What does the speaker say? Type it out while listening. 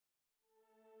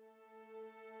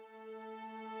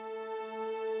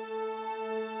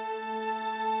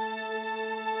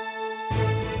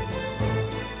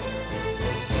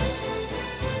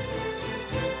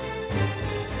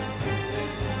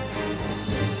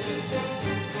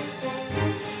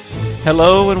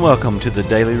Hello and welcome to the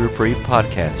Daily Reprieve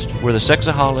Podcast, where the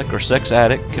sexaholic or sex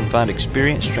addict can find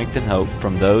experience, strength, and hope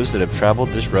from those that have traveled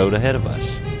this road ahead of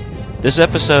us. This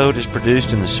episode is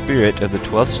produced in the spirit of the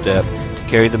 12th step to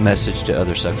carry the message to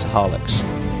other sexaholics.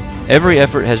 Every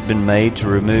effort has been made to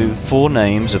remove full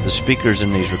names of the speakers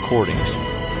in these recordings.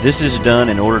 This is done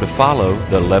in order to follow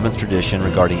the 11th tradition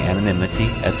regarding anonymity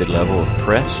at the level of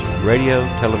press, radio,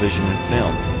 television, and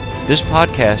film. This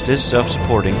podcast is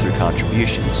self-supporting through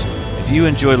contributions. If you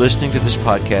enjoy listening to this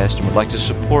podcast and would like to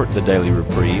support the Daily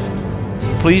Reprieve,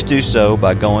 please do so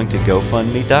by going to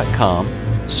GoFundMe.com,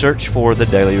 search for the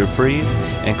Daily Reprieve,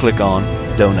 and click on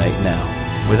Donate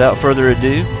Now. Without further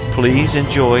ado, please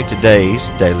enjoy today's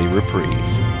Daily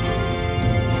Reprieve.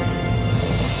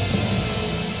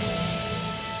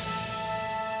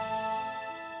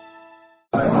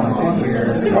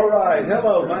 All right,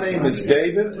 hello, my name is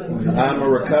David. I'm a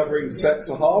recovering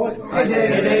sexaholic. Hi,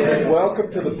 David. Welcome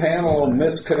to the panel on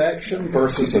Misconnection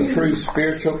versus a true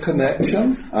spiritual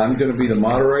connection. I'm going to be the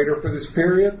moderator for this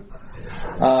period.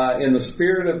 In the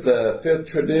spirit of the fifth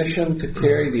tradition to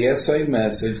carry the SA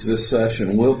message, this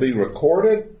session will be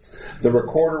recorded. The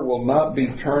recorder will not be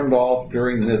turned off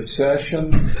during this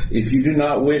session. If you do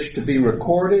not wish to be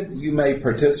recorded, you may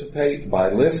participate by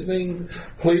listening.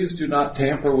 Please do not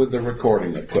tamper with the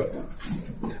recording equipment,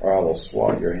 or I will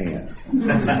swat your hand.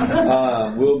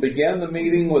 We'll begin the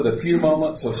meeting with a few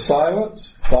moments of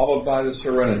silence, followed by the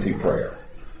serenity prayer.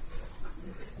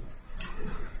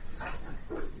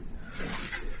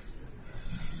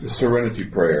 The serenity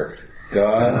prayer.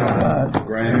 God,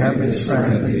 grant me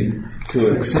serenity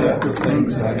to accept the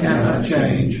things I cannot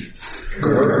change,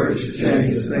 courage to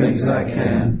change the things I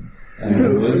can, and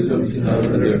the wisdom to know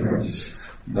the difference.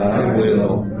 Thy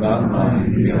will, not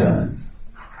mine, be done.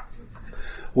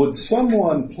 Would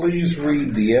someone please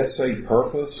read the essay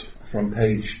Purpose from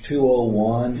page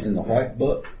 201 in the White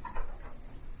Book?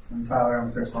 I'm Tyler, I'm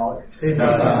a sexaholic. Hey,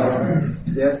 Tyler.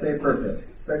 The essay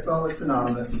Purpose. Sexaholics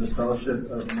Anonymous is a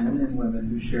fellowship of men and women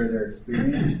who share their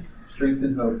experience, strength,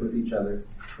 and hope with each other,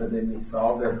 that they may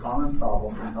solve their common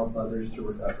problem and help others to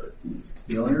recover.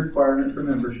 The only requirement for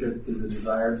membership is a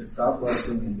desire to stop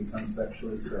lusting and become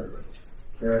sexually sober.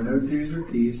 There are no dues or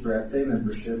fees for SA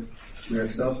membership. We are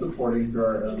self-supporting through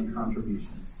our own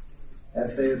contributions.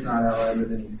 SA is not allied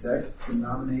with any sect,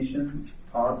 denomination,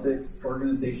 politics,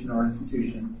 organization, or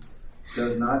institution,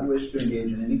 does not wish to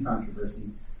engage in any controversy,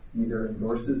 neither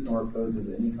endorses nor opposes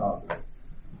any causes.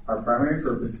 Our primary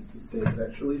purpose is to stay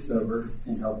sexually sober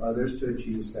and help others to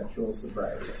achieve sexual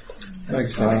sobriety.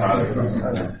 Thanks, Tom.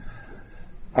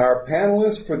 Our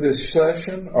panelists for this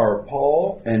session are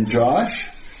Paul and Josh,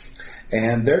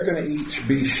 and they're going to each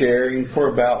be sharing for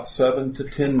about 7 to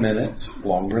 10 minutes,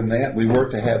 longer than that. We were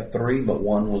to have 3, but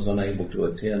one was unable to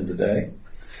attend today.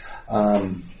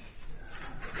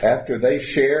 After they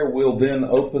share, we'll then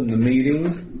open the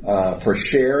meeting for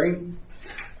sharing.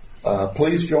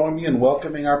 Please join me in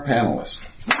welcoming our panelists.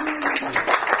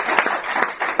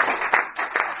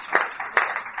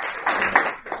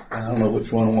 I don't know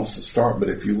which one wants to start, but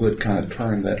if you would kind of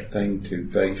turn that thing to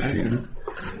face you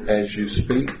as you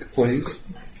speak, please,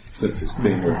 since it's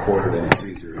being recorded and it's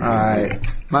easier. All right.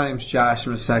 My name's Josh.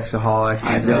 I'm a sexaholic.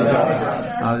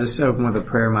 I'll just open with a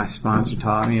prayer my sponsor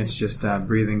taught me. It's just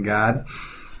breathing God.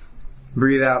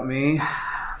 Breathe out me.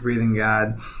 Breathing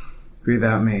God. Breathe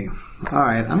out me. All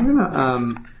right.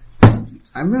 I'm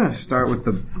gonna start with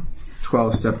the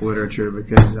 12-step literature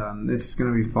because it's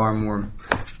going to be far more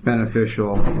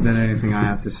beneficial than anything I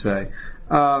have to say.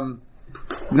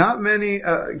 Not many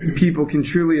people can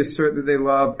truly assert that they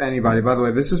love anybody. By the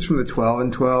way, this is from the 12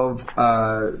 and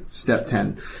 12, step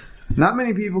 10. Not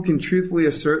many people can truthfully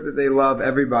assert that they love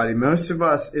everybody. Most of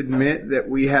us admit that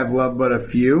we have loved but a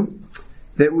few,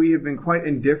 that we have been quite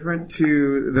indifferent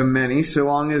to the many, so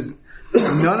long as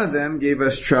none of them gave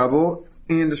us trouble.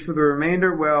 And as for the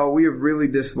remainder, well, we have really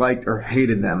disliked or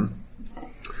hated them.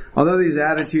 Although these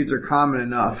attitudes are common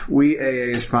enough, we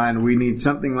AAs find we need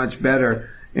something much better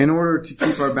in order to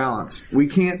keep our balance. We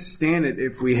can't stand it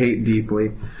if we hate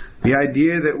deeply. The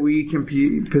idea that we can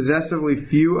be possessively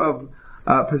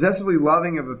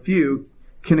loving of a few,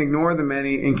 can ignore the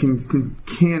many, and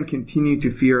can continue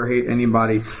to fear or hate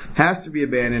anybody has to be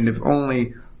abandoned, if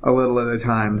only a little at a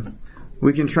time.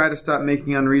 We can try to stop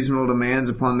making unreasonable demands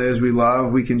upon those we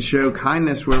love. We can show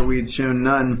kindness where we had shown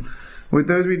none. With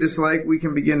those we dislike, we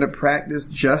can begin to practice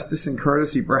justice and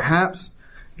courtesy, perhaps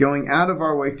going out of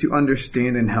our way to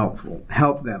understand and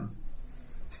help them.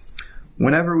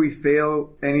 Whenever we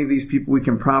fail any of these people, we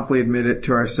can promptly admit it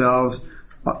to ourselves,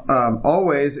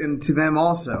 always, and to them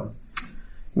also.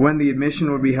 when the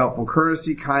admission would be helpful.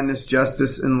 Courtesy, kindness,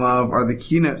 justice, and love are the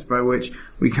keynotes by which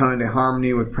we come into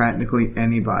harmony with practically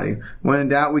anybody. When in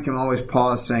doubt, we can always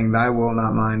pause saying, thy will,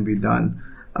 not mine, be done.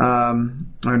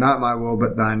 Or not my will,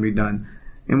 but thine be done.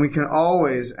 And we can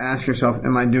always ask ourselves,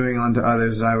 am I doing unto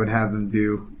others as I would have them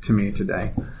do to me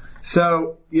today?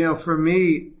 So, for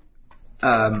me,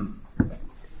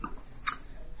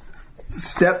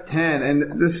 step 10,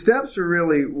 and the steps are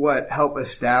really what help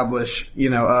establish,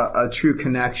 a true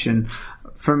connection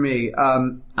for me.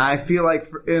 I feel like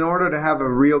in order to have a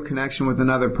real connection with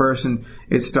another person,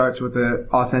 it starts with an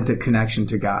authentic connection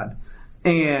to God.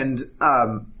 And,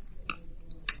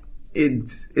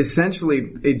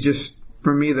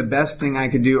 for me, the best thing I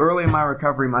could do early in my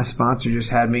recovery, my sponsor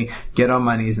just had me get on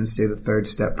my knees and say the 3rd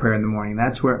step prayer in the morning.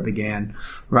 That's where it began,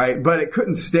 right? But it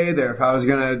couldn't stay there if I was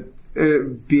going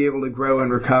to be able to grow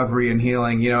in recovery and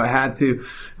healing. It had to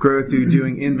grow through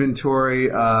doing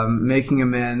inventory, making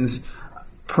amends,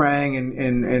 praying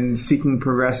and seeking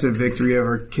progressive victory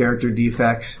over character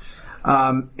defects.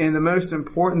 And the most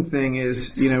important thing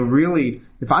is, really,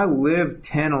 if I live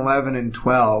 10, 11, and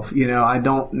 12, I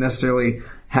don't necessarily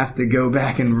have to go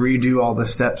back and redo all the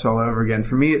steps all over again.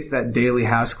 For me, it's that daily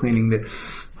house cleaning that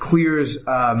clears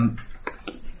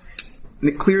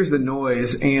the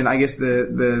noise and I guess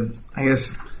the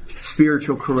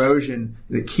spiritual corrosion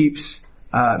that keeps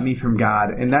me from God.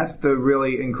 And that's the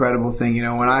really incredible thing.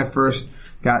 When I first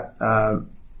got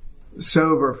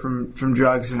sober from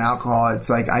drugs and alcohol, it's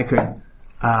like I could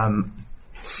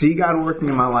see God working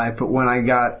in my life, but when I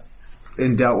got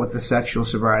and dealt with the sexual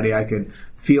sobriety, I could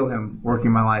feel Him working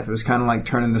in my life. It was kind of like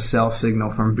turning the cell signal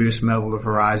from Boost Mobile to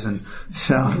Verizon.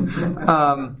 So,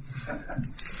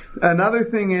 another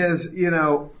thing is,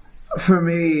 for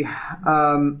me,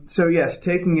 so yes,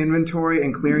 taking inventory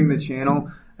and clearing the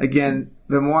channel. Again,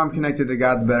 the more I'm connected to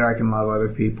God, the better I can love other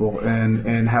people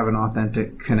and have an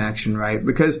authentic connection, right?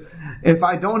 Because if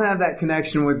I don't have that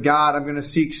connection with God, I'm going to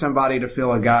seek somebody to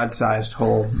fill a God-sized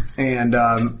hole. And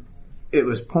it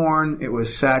was porn, it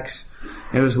was sex,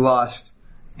 it was lust,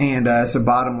 and it's a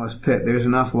bottomless pit. There's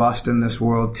enough lust in this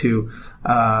world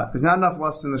there's not enough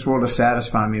lust in this world to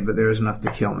satisfy me, but there is enough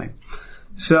to kill me.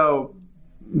 So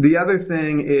the other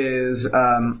thing is,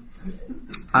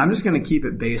 I'm just going to keep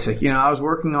it basic.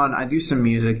 I do some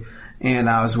music, and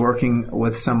I was working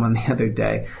with someone the other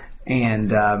day,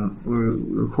 and we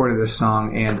recorded this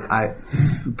song, and I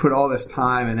put all this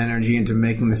time and energy into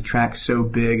making this track so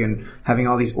big and having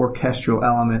all these orchestral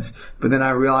elements. But then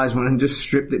I realized when I just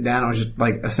stripped it down, it was just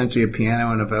like essentially a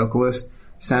piano and a vocalist. It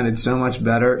sounded so much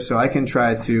better. So I can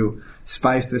try to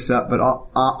spice this up. But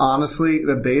honestly,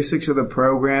 the basics of the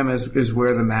program is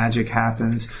where the magic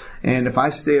happens. And if I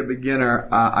stay a beginner,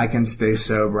 I can stay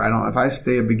sober. If I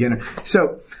stay a beginner.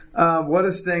 So, what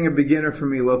does staying a beginner for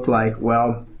me look like?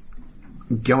 Well,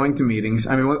 going to meetings.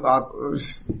 I'll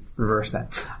just reverse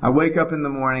that. I wake up in the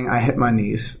morning, I hit my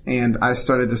knees, and I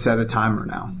started to set a timer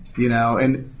now,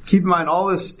 and keep in mind all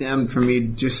this stemmed from me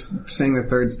just saying the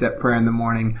 3rd step prayer in the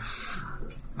morning,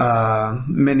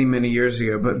 many, many years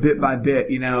ago. But bit by bit,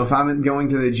 if I'm going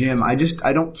to the gym, I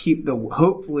don't keep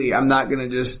hopefully I'm not going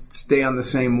to just stay on the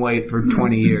same weight for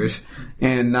 20 years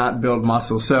and not build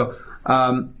muscle. So,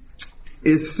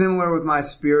 it's similar with my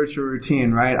spiritual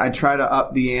routine, right? I try to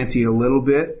up the ante a little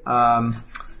bit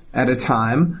at a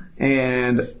time,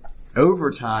 and over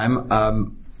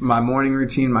time, my morning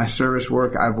routine, my service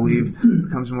work, I believe,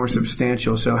 becomes more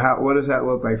substantial. So what does that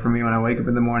look like for me? When I wake up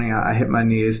in the morning, I hit my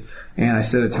knees, and I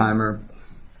set a timer,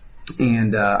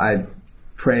 and I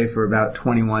pray for about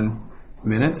 21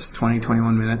 minutes.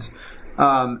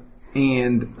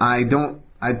 And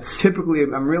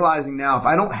I'm realizing now, if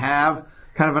I don't have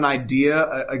kind of an idea,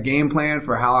 a game plan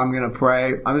for how I'm going to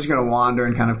pray, I'm just going to wander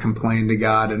and kind of complain to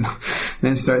God and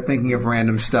then start thinking of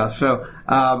random stuff. So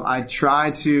I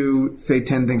try to say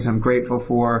 10 things I'm grateful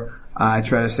for. I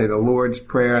try to say the Lord's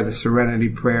Prayer, the Serenity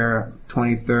Prayer,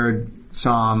 23rd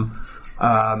Psalm,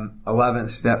 11th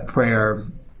Step Prayer,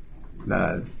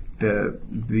 the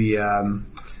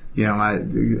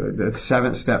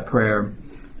 7th Step Prayer,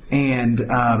 and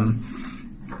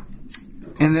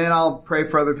then I'll pray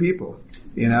for other people.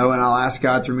 And I'll ask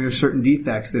God to remove certain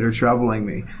defects that are troubling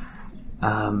me.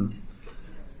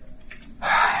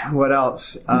 What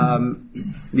else? And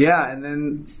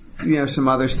then, some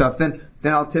other stuff. Then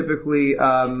I'll typically,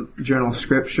 journal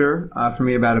scripture, for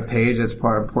me about a page. That's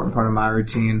important part of my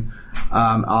routine.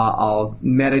 I'll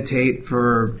meditate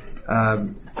for,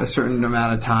 a certain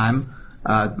amount of time,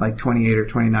 like 28 or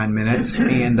 29 minutes,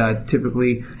 and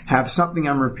typically have something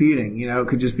I'm repeating. It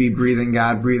could just be breathing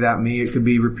God, breathe out me. It could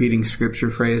be repeating scripture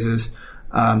phrases.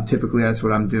 Typically that's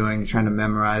what I'm doing, trying to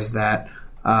memorize that.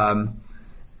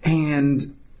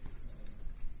 And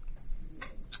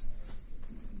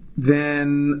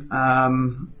then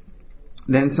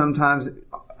sometimes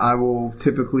I will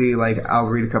typically, I'll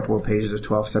read a couple of pages of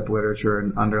 12-step literature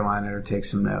and underline it or take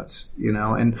some notes,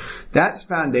 and that's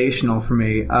foundational for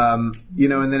me. And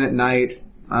then at night,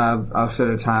 I'll set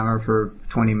a timer for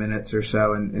 20 minutes or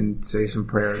so and say some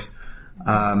prayers,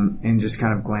 and just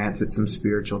kind of glance at some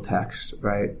spiritual text,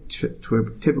 right?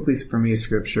 Typically for me,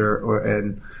 scripture or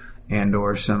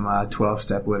some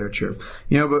 12-step literature,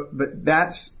 but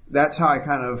that's how I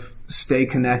kind of stay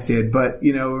connected. But,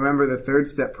 remember the third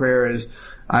step prayer is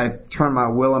I turn my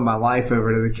will and my life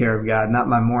over to the care of God, not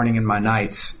my morning and my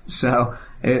nights. So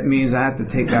it means I have to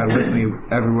take God with me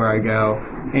everywhere I go.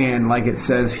 And like it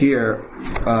says here,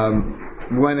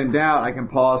 when in doubt, I can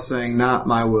pause saying, not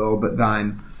my will, but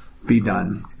thine be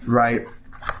done, right?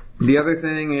 The other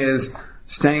thing is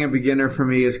staying a beginner for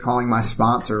me is calling my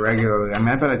sponsor regularly.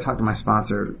 I bet I talk to my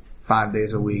sponsor 5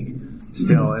 days a week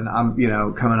still, and I'm,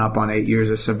 coming up on 8 years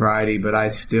of sobriety, but I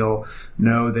still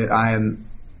know that I am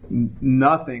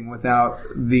nothing without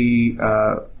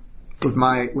without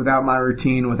my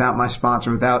routine, without my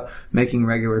sponsor, without making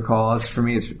regular calls. For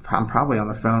me, I'm probably on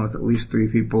the phone with at least 3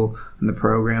 people in the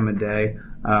program a day,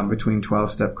 between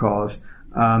 12-step calls.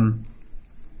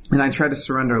 And I try to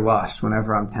surrender lust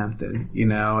whenever I'm tempted.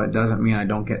 It doesn't mean I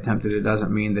don't get tempted. It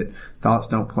doesn't mean that thoughts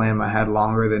don't play in my head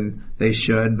longer than they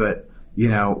should. But,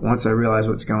 once I realize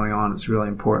what's going on, it's really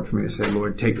important for me to say,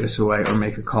 Lord, take this away, or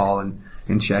make a call and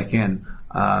check in.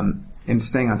 And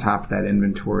staying on top of that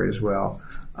inventory as well.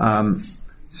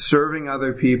 Serving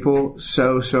other people,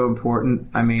 so important.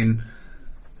 I mean,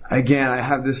 again, I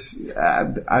have this,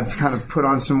 I've kind of put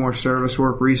on some more service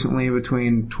work recently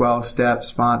between 12-step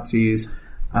sponsees,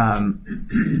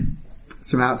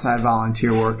 some outside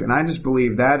volunteer work, and I just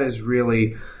believe that is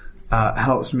really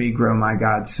helps me grow my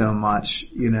God so much,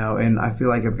 and I feel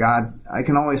like I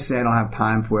can always say I don't have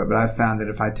time for it, but I've found that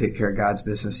if I take care of God's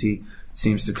business, He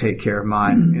seems to take care of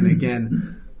mine. And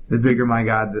again, the bigger my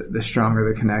God, the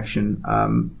stronger the connection,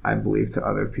 I believe, to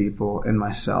other people and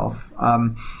myself.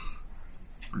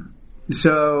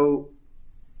 So,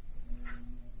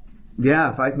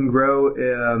 if I can grow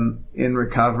in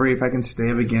recovery, if I can stay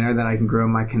a beginner, then I can grow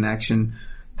my connection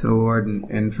to the Lord.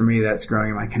 And for me, that's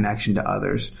growing my connection to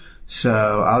others.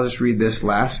 So I'll just read this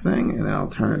last thing and then I'll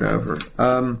turn it over.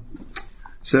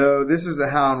 So this is the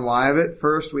how and why of it.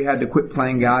 First, we had to quit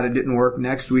playing God. It didn't work.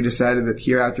 Next, we decided that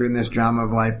hereafter in this drama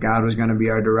of life, God was going to be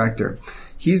our director.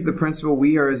 He's the principal.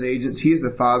 We are His agents. He's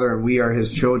the Father, and we are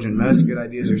His children. Most good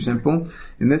ideas are simple.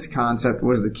 And this concept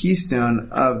was the keystone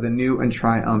of the new and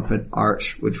triumphant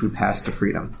arch, which we passed to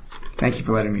freedom. Thank you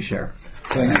for letting me share.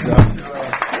 Thanks, Doug.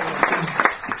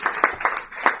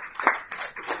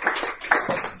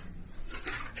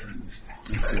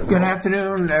 Good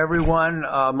afternoon, everyone.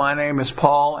 My name is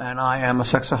Paul, and I am a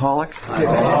sexaholic.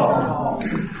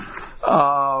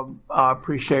 I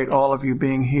appreciate all of you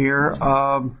being here.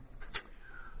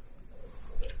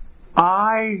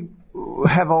 I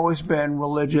have always been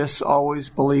religious, always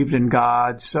believed in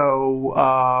God,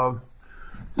 so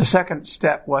the second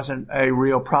step wasn't a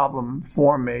real problem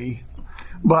for me.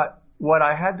 But what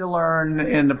I had to learn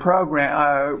in the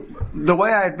program, the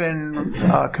way I'd been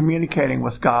communicating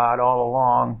with God all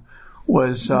along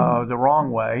was the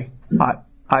wrong way.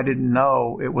 I didn't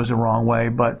know it was the wrong way,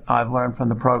 but I've learned from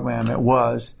the program it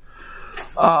was.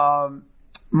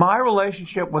 My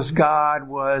relationship with God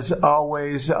was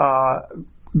always,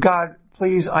 God,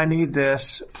 please, I need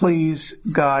this. Please,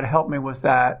 God, help me with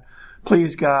that.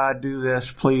 Please, God, do this.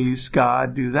 Please,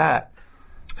 God, do that.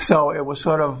 So it was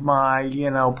sort of my,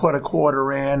 put a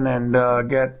quarter in and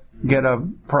get a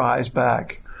prize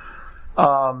back.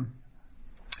 And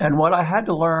what I had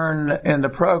to learn in the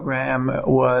program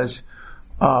was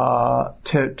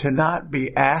to not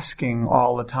be asking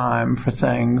all the time for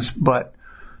things, but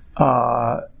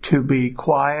to be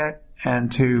quiet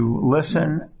and to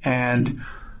listen and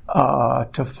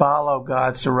to follow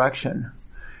God's direction.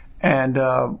 And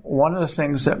one of the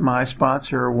things that my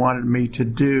sponsor wanted me to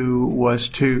do was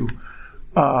to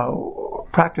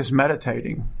practice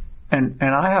meditating. And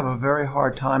I have a very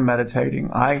hard time meditating.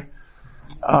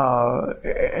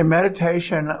 A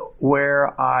meditation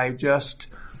where I just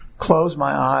close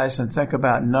my eyes and think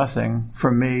about nothing, for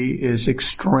me, is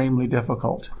extremely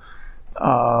difficult.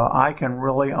 I can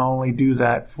really only do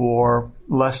that for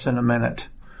less than a minute.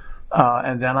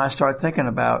 And then I start thinking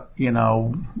about,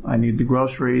 I need the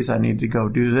groceries, I need to go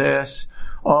do this,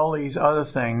 all these other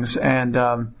things. And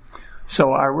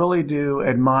so I really do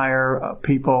admire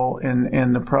people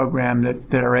in the program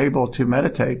that are able to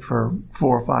meditate for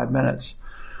 4 or 5 minutes.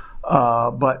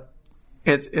 But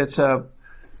it's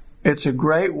a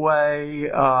great way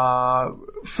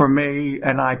for me,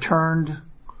 and I turned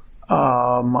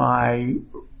my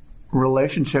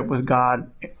relationship with God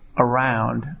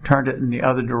around, turned it in the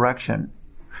other direction.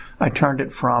 I turned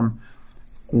it from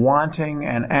wanting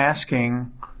and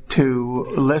asking to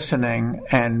listening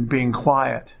and being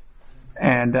quiet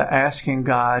and asking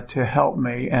God to help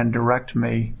me and direct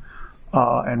me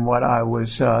in what I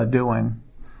was doing.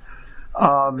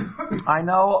 I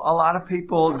know a lot of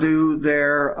people do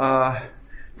their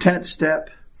 10th step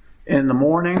in the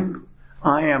morning.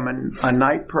 I am a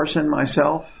night person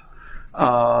myself,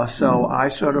 so I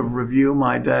sort of review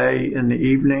my day in the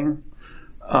evening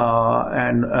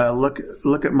and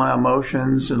look at my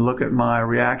emotions and look at my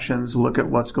reactions, look at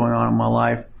what's going on in my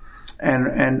life,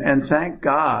 and thank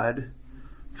God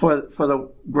for the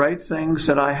great things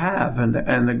that I have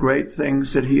and the great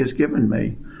things that He has given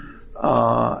me.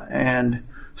 And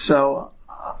so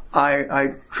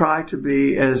I try to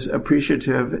be as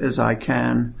appreciative as I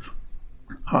can,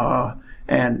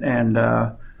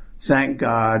 and thank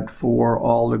God for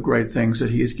all the great things that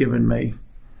He has given me.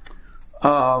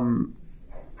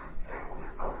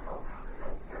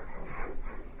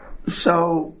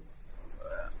 So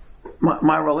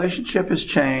my relationship has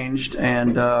changed,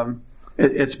 and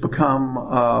it's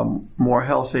become more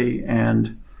healthy,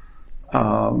 and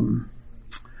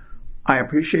I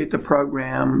appreciate the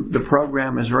program. The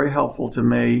program is very helpful to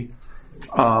me.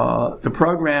 The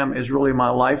program is really my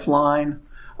lifeline.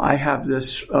 I have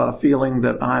this feeling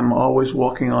that I'm always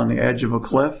walking on the edge of a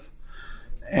cliff,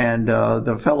 and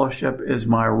the fellowship is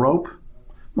my rope,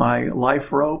 my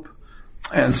life rope.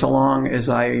 And so long as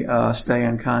I stay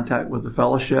in contact with the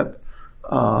fellowship,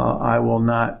 I will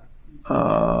not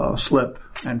slip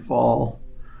and fall.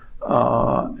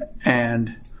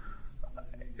 And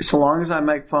so long as I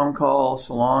make phone calls,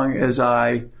 so long as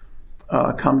I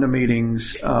come to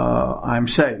meetings, I'm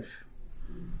safe.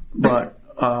 But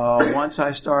once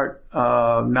I start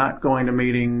not going to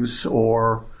meetings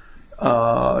or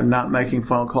not making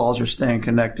phone calls or staying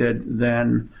connected,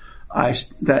 then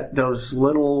those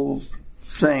little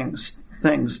things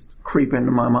creep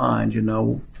into my mind.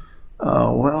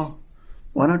 Well,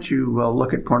 why don't you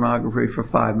look at pornography for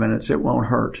 5 minutes? It won't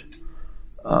hurt.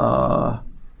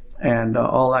 And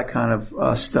all that kind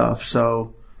of stuff.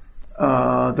 So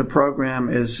the program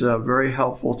is very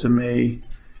helpful to me,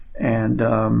 and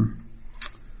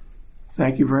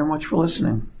thank you very much for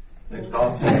listening. Thanks,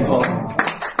 Paul. Thanks, Paul.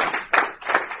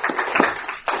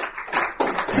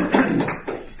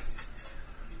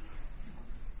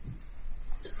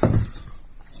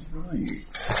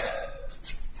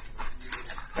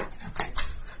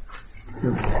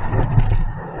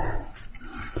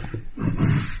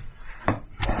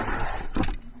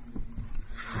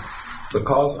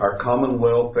 Because our common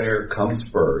welfare comes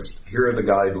first, here are the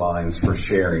guidelines for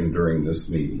sharing during this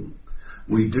meeting.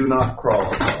 We do not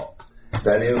crosstalk.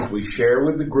 That is, we share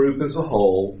with the group as a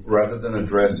whole rather than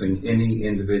addressing any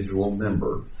individual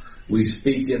member. We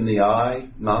speak in the I,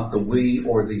 not the we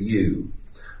or the you.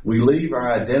 We leave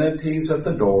our identities at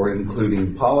the door,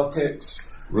 including politics,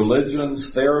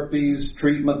 religions, therapies,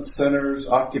 treatment centers,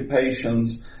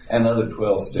 occupations, and other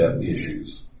 12-step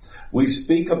issues. We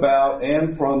speak about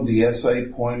and from the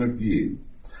SA point of view.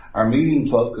 Our meeting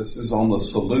focuses on the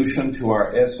solution to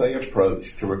our SA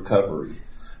approach to recovery.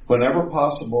 Whenever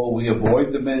possible, we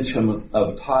avoid the mention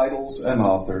of titles and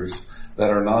authors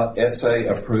that are not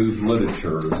SA-approved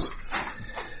literatures.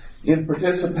 In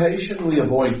participation, we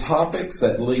avoid topics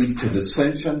that lead to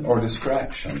dissension or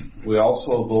distraction. We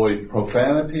also avoid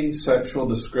profanity, sexual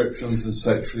descriptions, and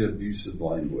sexually abusive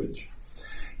language.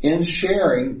 In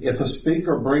sharing, if a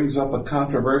speaker brings up a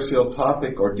controversial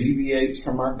topic or deviates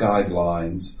from our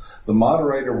guidelines, the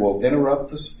moderator will interrupt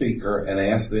the speaker and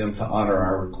ask them to honor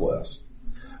our request.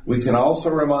 We can also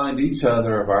remind each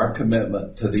other of our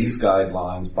commitment to these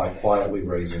guidelines by quietly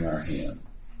raising our hand.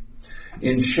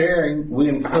 In sharing, we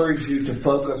encourage you to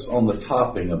focus on the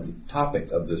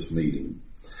topic of this meeting.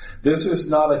 This is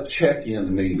not a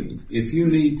check-in meeting. If you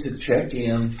need to check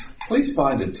in, please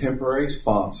find a temporary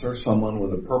sponsor, someone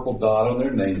with a purple dot on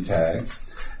their name tag,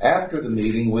 after the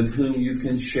meeting with whom you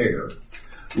can share.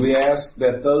 We ask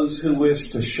that those who wish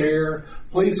to share,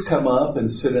 please come up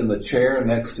and sit in the chair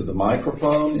next to the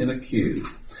microphone in a queue.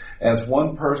 As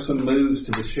one person moves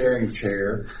to the sharing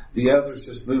chair, the others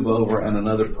just move over and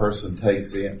another person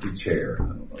takes the empty chair. I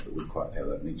don't know that we quite have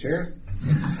that many chairs.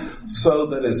 So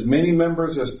that as many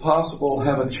members as possible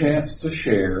have a chance to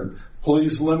share,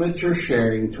 please limit your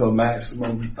sharing to a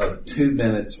maximum of 2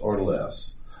 minutes or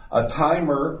less. A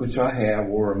timer, which I have,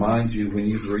 will remind you when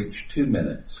you've reached 2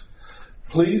 minutes.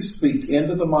 Please speak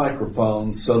into the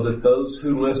microphone so that those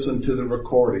who listen to the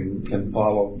recording can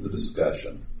follow the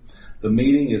discussion. The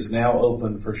meeting is now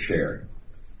open for sharing.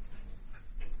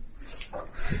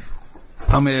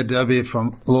 I'm Ed W.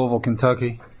 from Louisville,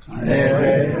 Kentucky.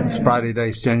 Sobriety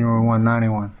date's January 1,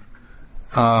 91.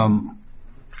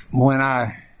 When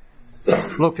I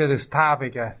looked at this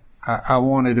topic, I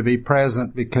wanted to be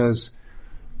present because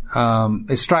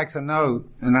it strikes a note,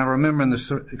 and I remember in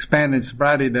the expanded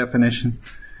sobriety definition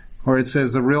where it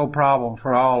says the real problem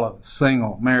for all of us,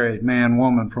 single, married, man,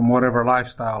 woman, from whatever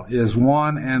lifestyle, is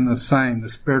one and the same, the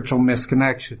spiritual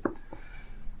misconnection.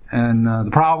 And the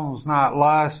problem is not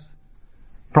lust,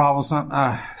 the problem is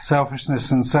not selfishness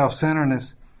and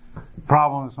self-centeredness, the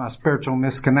problem is my spiritual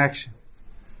misconnection.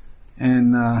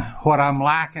 And what I'm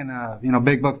lacking of,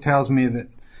 Big Book tells me that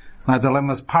my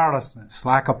dilemma is powerlessness,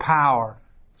 lack of power.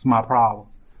 It's my problem,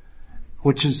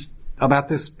 which is about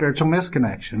this spiritual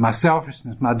misconnection. My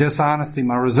selfishness, my dishonesty,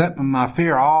 my resentment, my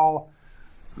fear all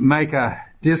make a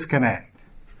disconnect.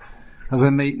 I was in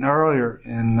a meeting earlier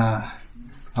and I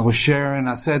was sharing,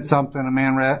 I said something, a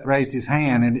man raised his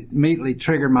hand and it immediately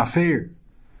triggered my fear.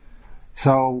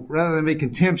 So rather than be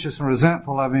contemptuous and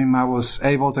resentful of him, I was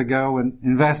able to go and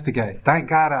investigate. Thank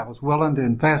God I was willing to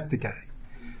investigate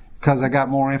because I got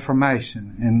more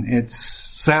information and it's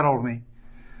settled me.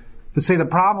 But see, the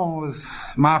problem was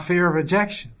my fear of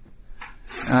rejection,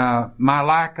 my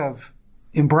lack of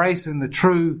embracing the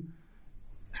true,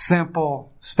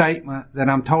 simple statement that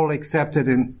I'm totally accepted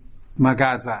in my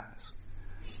God's eyes.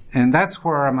 And that's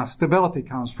where my stability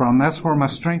comes from. That's where my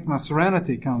strength, my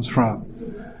serenity comes from.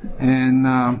 And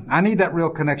I need that real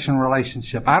connection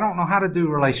relationship. I don't know how to do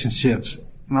relationships.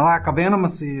 My lack of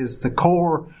intimacy is the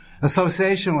core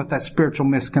association with that spiritual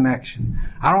misconnection.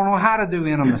 I don't know how to do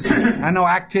intimacy. I know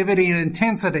activity and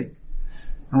intensity.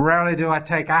 And rarely do I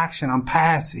take action. I'm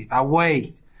passive. I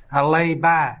wait. I lay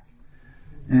back.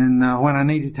 And when I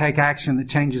need to take action, that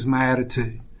changes my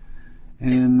attitude.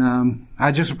 And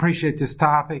I just appreciate this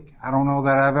topic. I don't know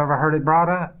that I've ever heard it brought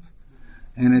up.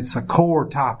 And it's a core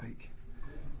topic.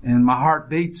 And my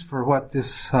heart beats for what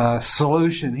this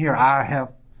solution here. I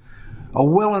have a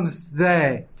willingness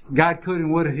today. God could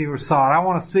and would if He were sought. I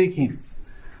want to seek Him.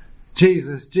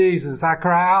 Jesus, Jesus, I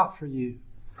cry out for you.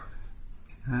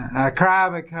 I cry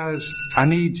because I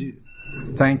need you.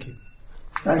 Thank you.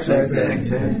 Thanks.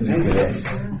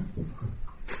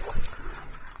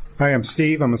 Hi, I'm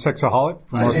Steve. I'm a sexaholic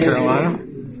from North Carolina.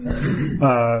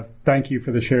 Thank you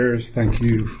for the shares. Thank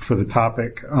you for the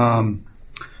topic. In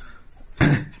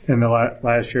the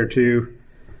last year too,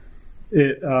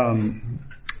 it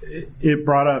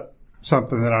brought up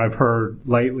something that I've heard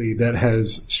lately that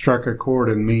has struck a chord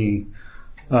in me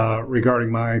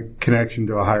regarding my connection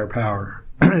to a higher power.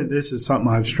 This is something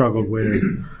I've struggled with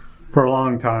for a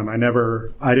long time. I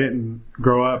didn't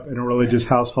grow up in a religious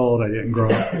household. I didn't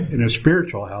grow up in a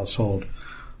spiritual household.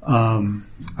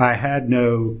 I had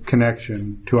no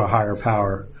connection to a higher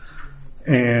power.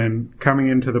 And coming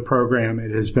into the program, it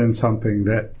has been something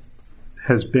that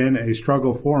has been a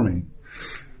struggle for me.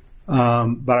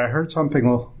 But I heard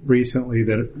something recently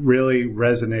that really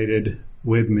resonated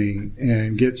with me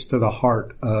and gets to the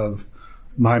heart of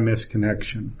my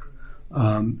misconnection.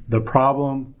 The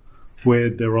problem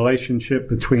with the relationship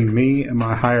between me and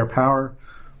my higher power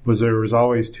was there was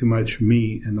always too much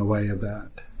me in the way of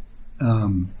that.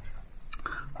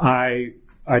 I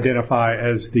identify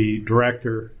as the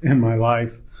director in my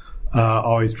life,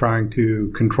 always trying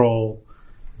to control,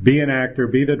 be an actor,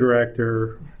 be the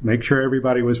director, make sure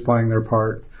everybody was playing their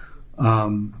part.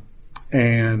 And,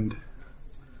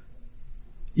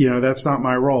 that's not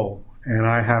my role. And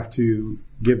I have to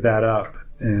give that up.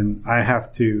 And I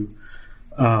have to,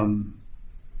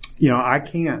 I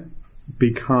can't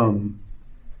become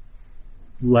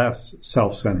less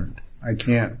self-centered. I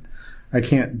can't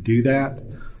do that.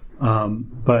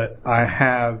 But I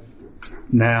have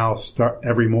now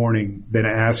every morning been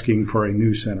asking for a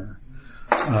new center.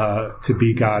 To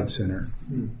be God-centered,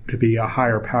 to be a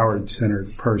higher powered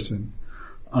centered person.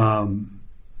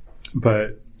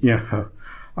 But,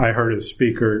 I heard a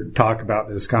speaker talk about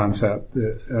this concept.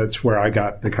 That's where I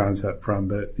got the concept from.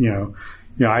 But,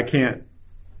 I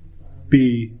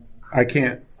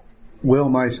can't will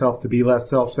myself to be less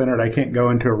self-centered. I can't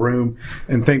go into a room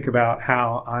and think about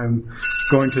how I'm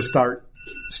going to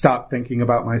stop thinking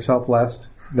about myself less.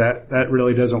 That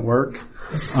really doesn't work.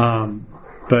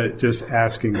 But just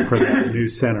asking for that new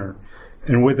center.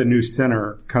 And with a new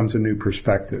center comes a new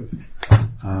perspective.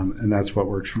 And that's what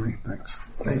works for me. Thanks.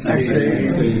 Thanks,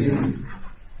 Steve.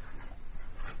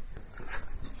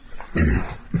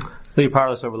 Lead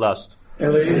powerless over lust.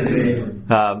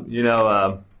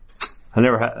 I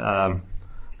never had.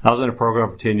 I was in a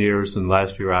program for 10 years, and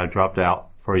last year I dropped out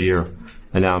for a year,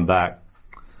 and now I'm back.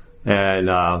 And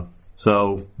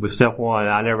so with step one,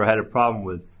 I never had a problem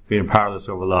with being powerless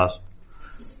over lust.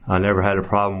 I never had a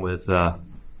problem with. No,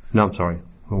 I'm sorry.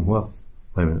 Well,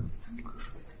 wait a minute.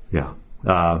 Yeah.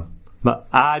 But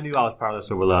I knew I was powerless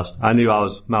over lust. I knew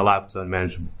my life was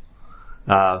unmanageable.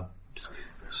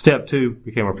 Step two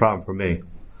became a problem for me,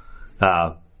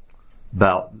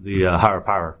 about the higher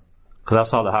power. Because I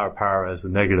saw the higher power as a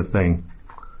negative thing.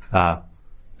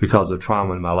 Because of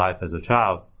trauma in my life as a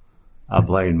child, I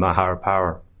blamed my higher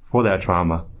power for that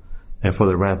trauma and for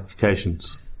the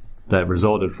ramifications that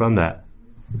resulted from that.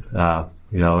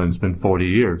 And it's been 40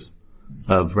 years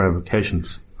of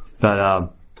ramifications. But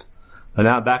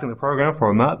now I'm back in the program for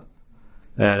a month,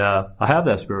 and I have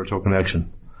that spiritual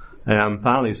connection. And I'm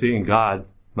finally seeing God,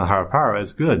 my higher power,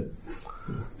 as good.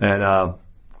 And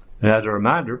as a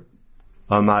reminder,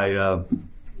 on my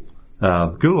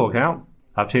Google account,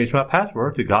 I've changed my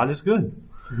password to God is good.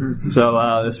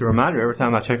 So it's a reminder every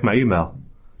time I check my email.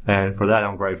 And for that,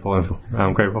 I'm grateful. And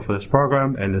I'm grateful for this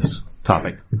program and this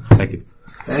topic. Thank you.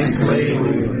 Thanks,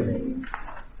 Lee.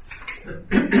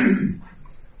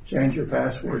 Change your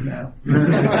password now.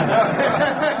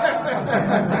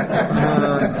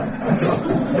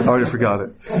 I already forgot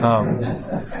it.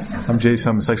 I'm Jason.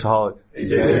 I'm a sexaholic. Hey,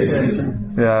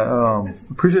 Jason. Yeah,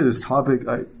 appreciate this topic.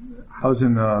 I was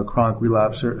in chronic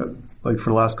relapse for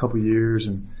the last couple of years,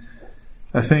 and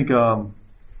I think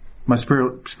my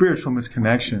spiritual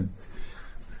misconnection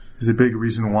is a big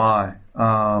reason why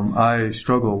I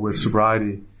struggle with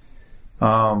sobriety.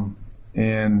 For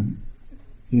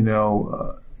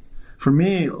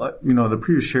me, the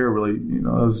previous share really,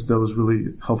 that was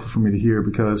really helpful for me to hear,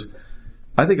 because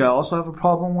I think I also have a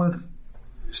problem with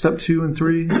step 2 and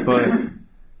 3, but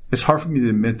it's hard for me to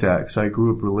admit that because I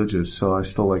grew up religious, so I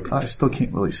still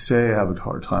can't really say I have a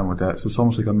hard time with that. So it's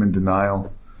almost like I'm in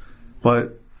denial.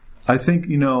 But I think,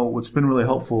 what's been really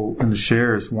helpful in the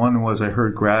shares, one was I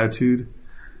heard gratitude.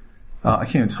 I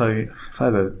can't tell you if I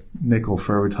had a nickel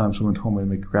for every time someone told me to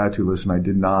make a gratitude list, and I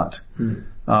did not.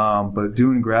 But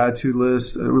doing gratitude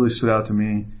lists, it really stood out to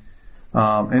me.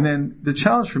 And then the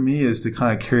challenge for me is to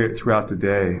kind of carry it throughout the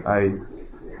day. I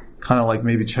kind of like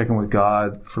maybe check in with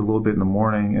God for a little bit in the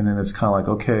morning, and then it's kind of like,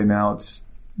 okay, now it's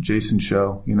Jason's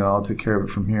show. I'll take care of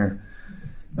it from here.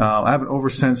 I have an over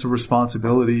sense of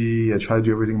responsibility. I try to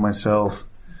do everything myself.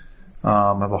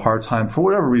 I have a hard time, for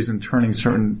whatever reason, turning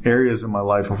certain areas of my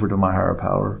life over to my higher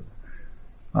power.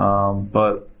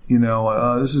 But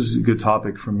this is a good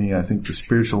topic for me. I think the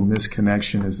spiritual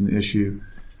misconnection is an issue.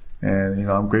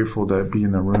 And, I'm grateful to be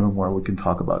in the room where we can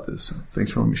talk about this. So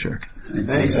thanks for letting me share.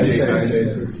 Thanks,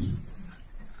 Jason.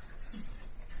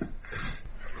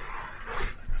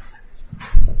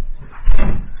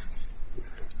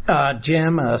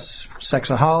 Jim, a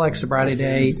sexaholic, sobriety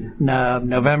date,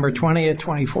 November 20th,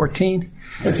 2014.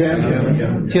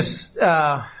 Just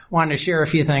wanted to share a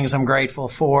few things I'm grateful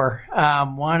for.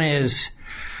 One is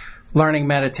learning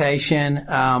meditation.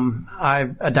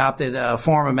 I've adopted a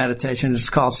form of meditation. It's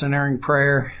called centering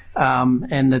prayer.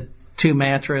 And the two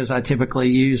mantras I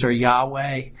typically use are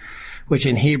Yahweh, which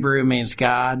in Hebrew means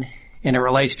God, and it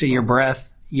relates to your breath.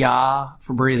 Yah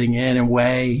for breathing in and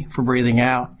Way for breathing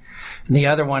out. And the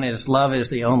other one is love is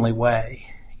the only way.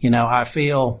 I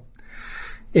feel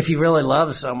if you really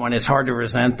love someone, it's hard to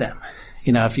resent them.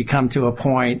 If you come to a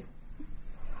point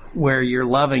where you're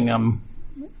loving them,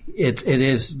 it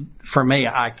is, for me,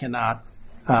 I cannot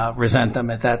resent them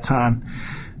at that time.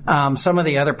 Some of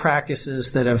the other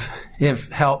practices that have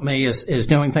helped me is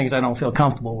doing things I don't feel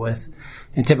comfortable with.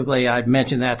 And typically I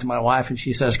mention that to my wife and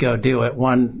she says, go do it.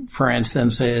 One, for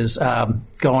instance, is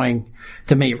going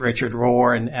to meet Richard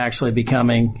Rohr and actually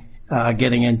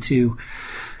getting into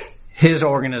his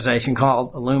organization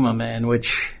called Illuminamen,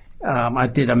 which I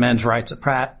did a men's rites of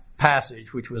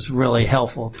passage, which was really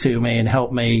helpful to me and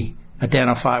helped me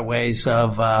identify ways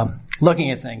of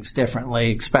looking at things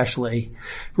differently, especially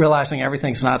realizing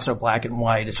everything's not so black and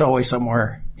white. It's always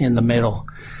somewhere in the middle.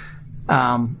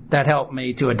 That helped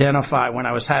me to identify when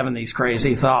I was having these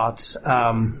crazy thoughts.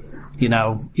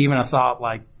 Even a thought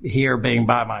like here being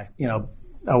by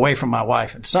away from my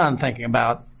wife and son, thinking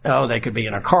about, they could be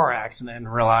in a car accident,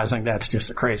 and realizing that's just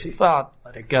a crazy thought.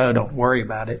 Let it go. Don't worry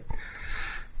about it.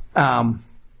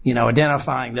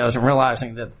 Identifying those and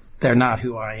realizing that they're not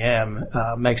who I am,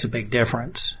 makes a big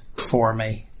difference for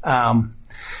me. And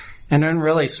then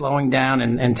really slowing down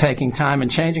and taking time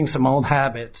and changing some old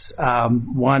habits.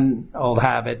 One old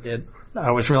habit that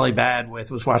I was really bad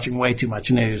with was watching way too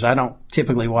much news. I don't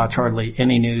typically watch hardly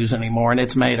any news anymore, and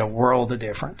it's made a world of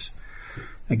difference.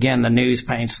 again, the news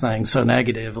paints things so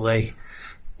negatively,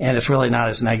 and it's really not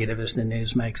as negative as the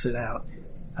news makes it out.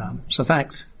 So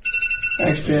thanks.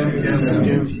 Thanks, Jim.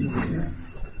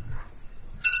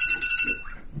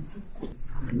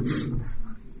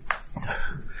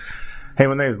 Hey,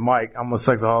 my name is Mike. I'm a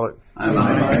sexaholic. I'm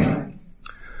Mike.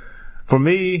 For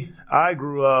me, I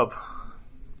grew up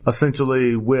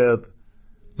essentially with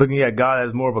looking at God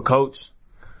as more of a coach,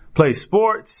 play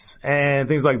sports and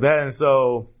things like that. And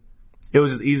so it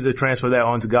was just easy to transfer that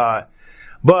onto God.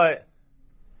 But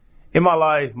in my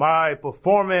life, my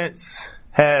performance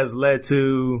has led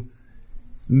to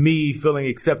me feeling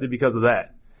accepted because of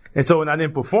that. And so when I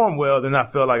didn't perform well, then I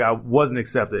felt like I wasn't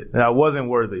accepted and I wasn't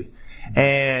worthy.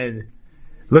 And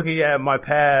looking at my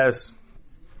past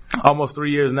almost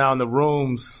 3 years now in the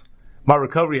rooms, my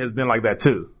recovery has been like that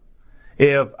too.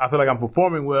 If I feel like I'm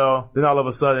performing well, then all of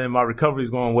a sudden my recovery is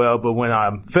going well. But when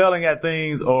I'm failing at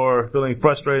things or feeling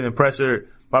frustrated and pressured,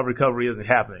 my recovery isn't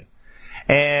happening.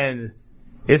 And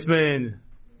it's been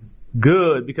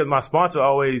good because my sponsor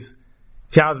always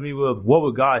challenged me with, what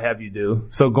would God have you do?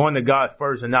 So going to God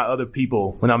first and not other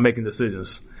people when I'm making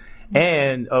decisions.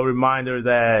 And a reminder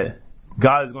that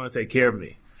God is going to take care of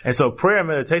me. And so prayer and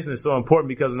meditation is so important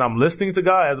because when I'm listening to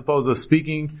God as opposed to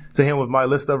speaking to him with my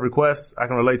list of requests, I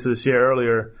can relate to the share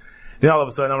earlier. Then all of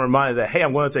a sudden I'm reminded that, hey,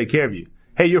 I'm going to take care of you.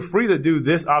 Hey, you're free to do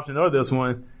this option or this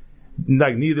one.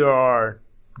 Like neither are,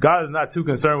 God is not too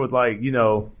concerned with like,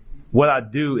 what I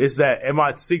do. It's that am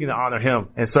I seeking to honor him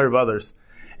and serve others?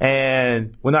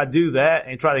 And when I do that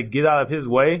and try to get out of his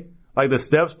way, like the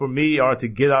steps for me are to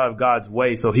get out of God's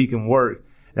way so he can work.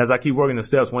 And as I keep working the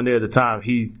steps one day at a time,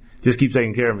 he just keeps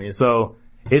taking care of me. And so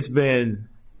it's been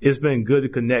good to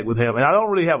connect with him. And I don't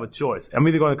really have a choice. I'm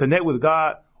either going to connect with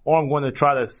God or I'm going to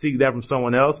try to seek that from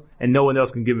someone else, and no one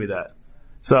else can give me that.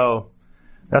 So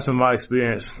that's been my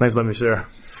experience. Thanks for letting me share.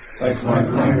 Thanks, Mike.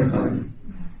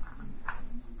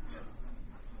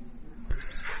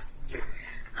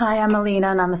 Hi, I'm Alina,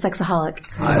 and I'm a sexaholic.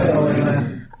 Hi,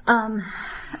 Alina.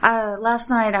 Last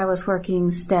night I was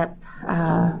working step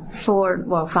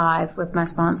 5 with my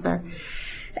sponsor.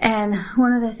 And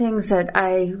one of the things that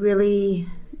I really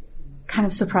kind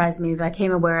of surprised me, that I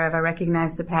came aware of, I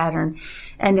recognized a pattern,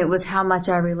 and it was how much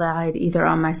I relied either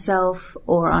on myself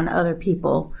or on other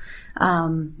people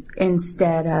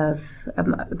instead of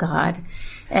God.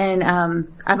 And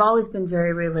I've always been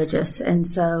very religious, and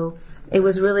so it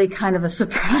was really kind of a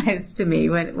surprise to me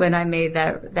when I made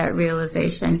that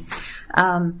realization.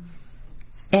 And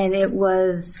it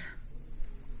was,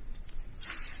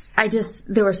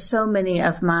 there were so many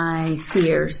of my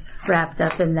fears wrapped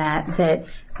up in that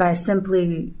by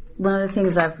simply, one of the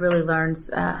things I've really learned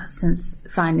since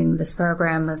finding this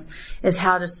program is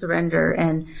how to surrender.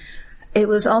 And it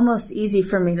was almost easy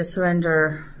for me to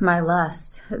surrender my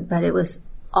lust, but it was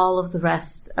all of the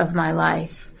rest of my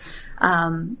life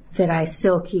that I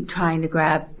still keep trying to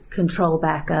grab control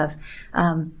back of.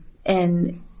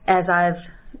 And as I've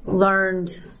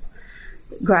learned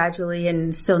gradually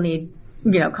and still need,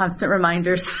 constant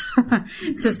reminders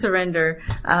to surrender,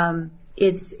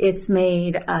 it's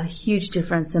made a huge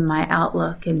difference in my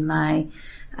outlook and my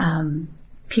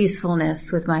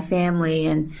peacefulness with my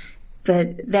family,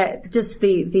 but that just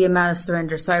the amount of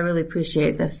surrender. So I really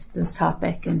appreciate this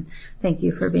topic, and thank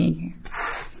you for being here.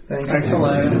 Thanks a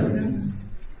lot.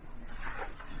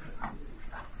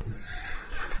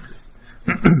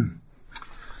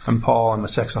 I'm Paul. I'm a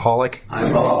sexaholic.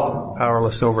 I'm Paul.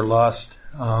 Powerless over lust.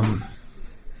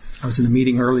 I was in a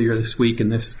meeting earlier this week,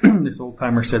 and this old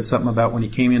timer said something about when he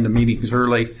came into meetings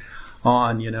early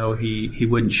on, he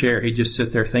wouldn't share. He'd just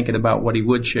sit there thinking about what he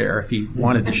would share if he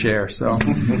wanted to share. So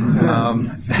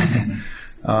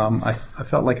I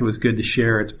felt like it was good to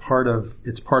share. It's part of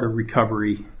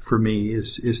recovery for me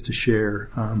is to share.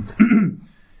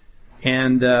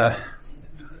 And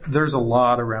there's a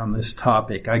lot around this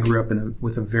topic. I grew up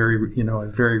with a very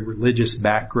religious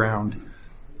background.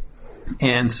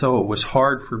 And so it was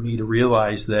hard for me to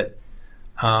realize that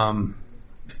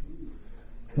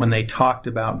when they talked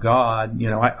about God,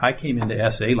 I came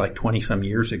into SA like 20 some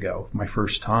years ago, my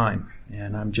first time,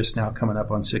 and I'm just now coming up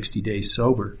on 60 days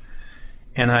sober.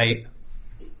 And I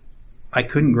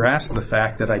couldn't grasp the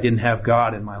fact that I didn't have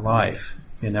God in my life,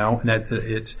 and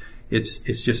that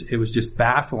it was just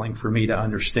baffling for me to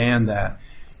understand that.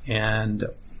 And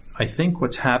I think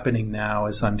what's happening now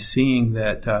is I'm seeing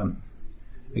that,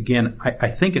 again, I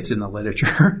think it's in the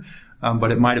literature,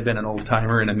 but it might have been an old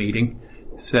timer in a meeting,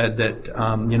 said that,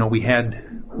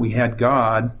 we had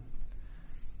God,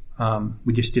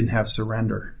 we just didn't have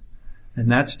surrender. And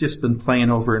that's just been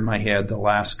playing over in my head the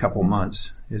last couple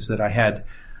months, is that I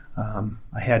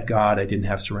I had God, I didn't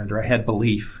have surrender. I had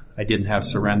belief, I didn't have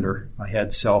surrender. I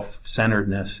had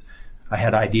self-centeredness. I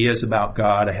had ideas about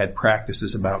God, I had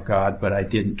practices about God, but I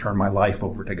didn't turn my life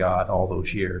over to God all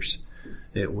those years.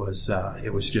 It was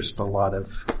just a lot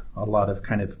of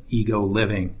kind of ego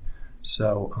living.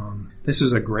 So this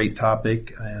is a great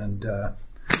topic, and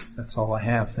that's all I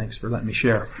have. Thanks for letting me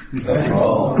share.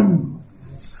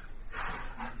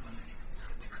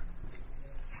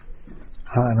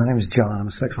 Hi, my name is John. I'm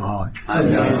a sexaholic. Hi,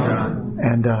 John.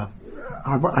 And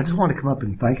I just want to come up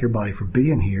and thank everybody for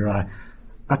being here.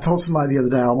 I told somebody the other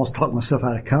day I almost talked myself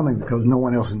out of coming because no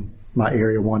one else in my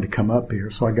area wanted to come up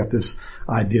here. So I got this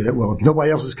idea that, well, if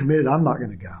nobody else is committed, I'm not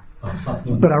going to go.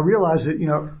 But I realized that,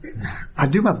 I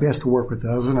do my best to work with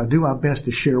others, and I do my best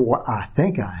to share what I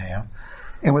think I have.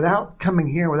 And without coming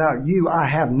here, without you, I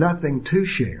have nothing to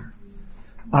share.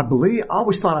 I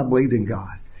always thought I believed in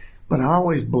God. But I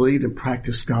always believed and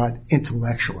practiced God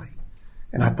intellectually.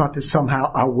 And I thought that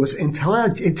somehow I was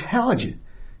intelligent.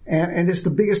 And it's the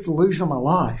biggest delusion of my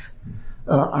life.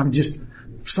 I'm just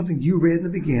something you read in the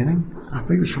beginning. I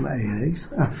think it was from AA's.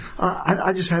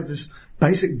 I just have this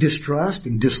basic distrust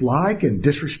and dislike and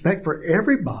disrespect for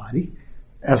everybody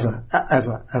as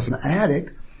an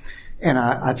addict. And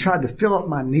I tried to fill up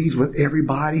my needs with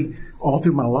everybody all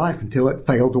through my life until it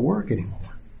failed to work anymore.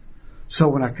 So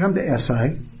when I come to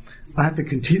SA, I have to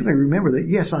continually remember that,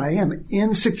 yes, I am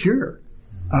insecure.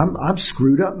 I'm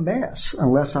screwed up mess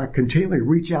unless I continually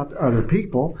reach out to other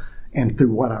people, and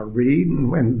through what I read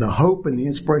and the hope and the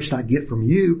inspiration I get from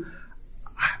you,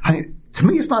 to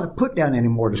me, it's not a put down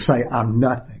anymore to say I'm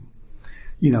nothing.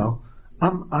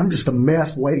 I'm just a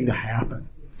mess waiting to happen.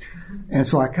 And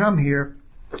so I come here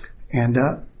and,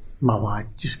 my life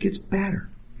just gets better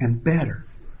and better.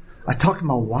 I talked to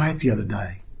my wife the other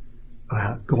day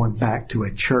about going back to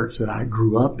a church that I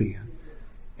grew up in.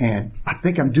 And I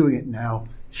think I'm doing it now.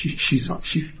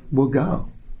 She will go,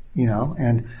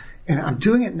 and I'm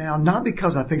doing it now not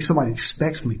because I think somebody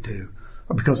expects me to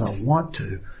or because I want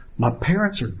to. My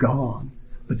parents are gone,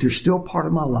 but they're still part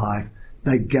of my life.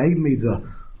 They gave me the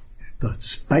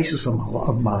basis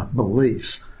of my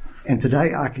beliefs. And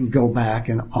today I can go back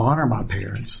and honor my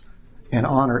parents and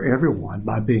honor everyone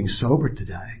by being sober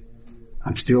today.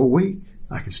 I'm still weak.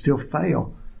 I can still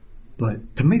fail.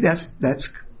 But to me, that's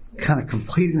kind of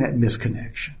completing that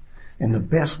misconnection in the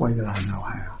best way that I know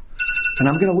how. And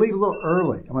I'm going to leave a little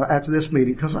early after this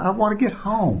meeting because I want to get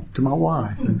home to my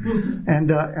wife.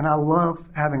 And I love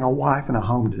having a wife and a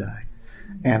home today.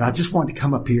 And I just wanted to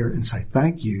come up here and say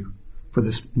thank you for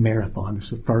this marathon.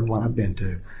 It's the third one I've been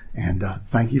to. And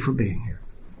thank you for being here.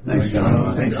 Thanks,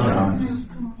 John. Thanks, John.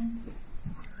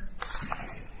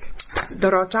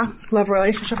 Dorota, love,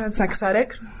 relationship, and sex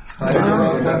addict.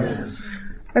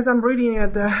 As I'm reading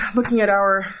looking at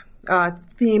our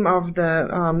theme of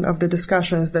the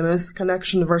discussions, the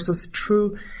misconnection versus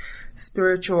true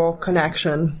spiritual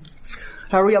connection,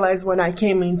 I realized when I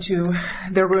came into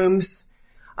the rooms,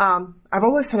 I've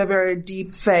always had a very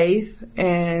deep faith,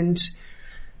 and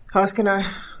I was kind of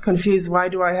confused. Why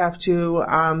do I have to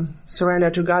surrender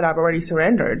to God? I've already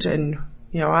surrendered, and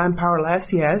I'm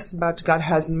powerless, yes, but God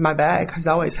has my back, has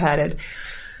always had it.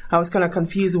 I was kind of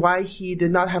confused why he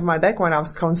did not have my back when I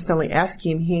was constantly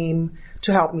asking him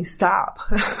to help me stop.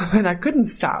 And I couldn't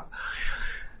stop.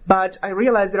 But I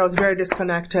realized that I was very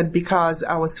disconnected because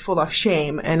I was full of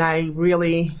shame, and I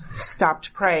really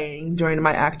stopped praying during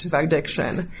my active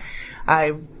addiction.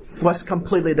 I was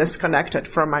completely disconnected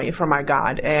from my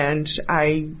God, and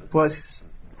I was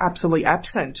absolutely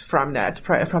absent from that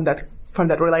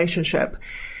relationship.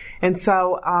 And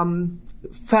so,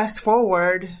 fast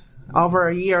forward over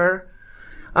a year,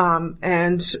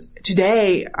 and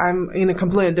today I'm in a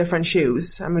completely different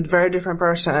shoes. I'm a very different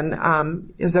person.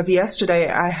 As of yesterday,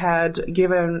 I had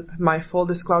given my full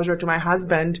disclosure to my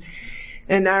husband,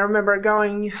 and I remember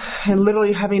going and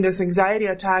literally having this anxiety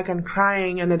attack and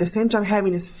crying, and at the same time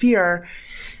having this fear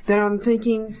that I'm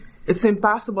thinking it's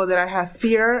impossible that I have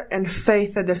fear and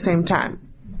faith at the same time.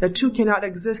 The two cannot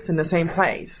exist in the same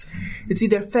place. It's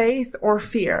either faith or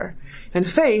fear. And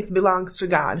faith belongs to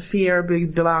God. Fear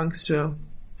belongs to,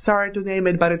 sorry to name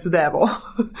it, but it's the devil.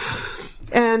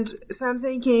 And so I'm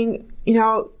thinking,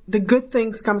 the good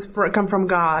things come from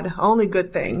God, only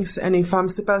good things. And if I'm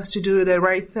supposed to do the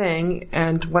right thing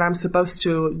and what I'm supposed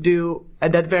to do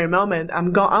at that very moment,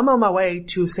 I'm on my way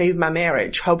to save my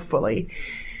marriage, hopefully.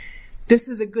 This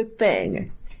is a good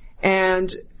thing.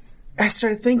 And I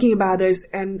started thinking about this,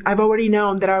 and I've already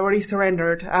known that I already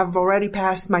surrendered. I've already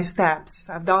passed my steps.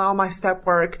 I've done all my step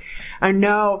work. I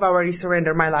know I've already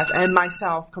surrendered my life and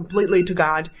myself completely to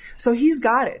God. So He's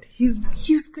got it. He's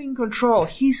in control.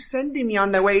 He's sending me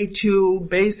on the way to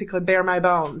basically bare my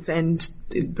bones and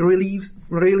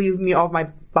relieve me of my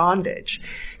bondage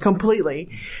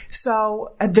completely.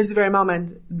 So at this very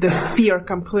moment, the fear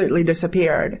completely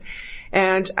disappeared.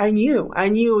 And I knew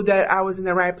that I was in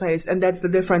the right place. And that's the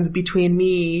difference between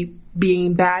me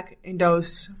being back in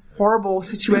those horrible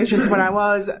situations when I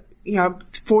was,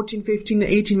 14, 15,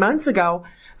 18 months ago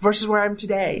versus where I am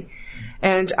today.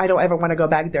 And I don't ever want to go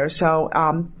back there. So,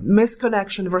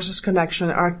 misconnection versus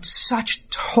connection are such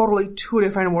totally two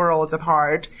different worlds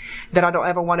apart that I don't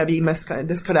ever want to be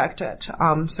disconnected.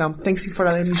 So thanks for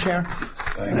letting me share.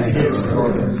 Thank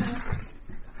you.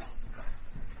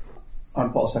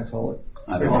 I'm Paul Sexaholic.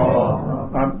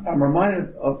 I'm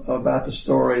reminded about the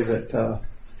story that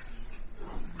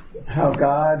how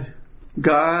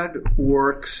God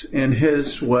works in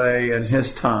His way and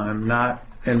His time, not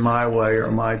in my way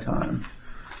or my time.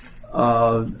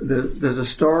 There's a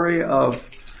story of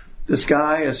this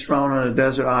guy is thrown on a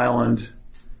desert island,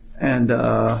 and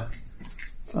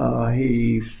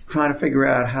he's trying to figure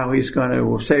out how he's going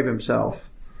to save himself.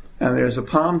 And there's a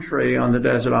palm tree on the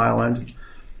desert island.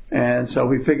 And so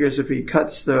he figures if he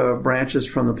cuts the branches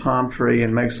from the palm tree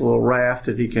and makes a little raft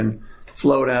that he can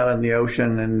float out in the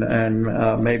ocean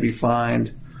and maybe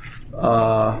find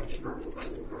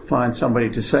somebody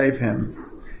to save him.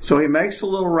 So he makes a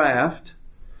little raft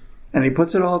and he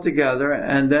puts it all together,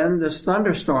 and then this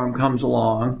thunderstorm comes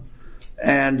along,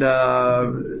 and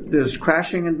there's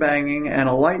crashing and banging, and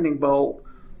a lightning bolt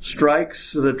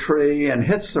strikes the tree and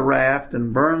hits the raft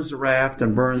and burns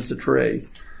the tree.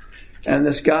 And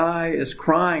this guy is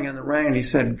crying in the rain. He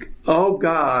said, "Oh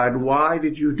God, why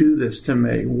did you do this to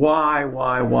me? Why?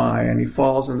 And he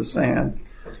falls in the sand,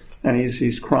 and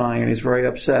he's crying and he's very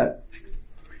upset.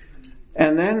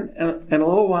 And then in a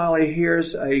little while he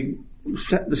hears the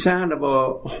sound of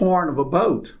a horn of a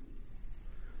boat.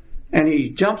 And he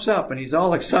jumps up and he's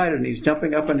all excited and he's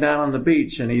jumping up and down on the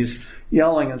beach and he's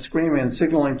yelling and screaming and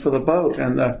signaling for the boat.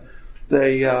 And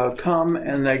they come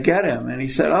and they get him. And he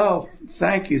said, "Oh,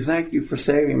 thank you for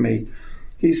saving me."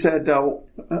 He said,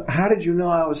 "How did you know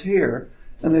I was here?"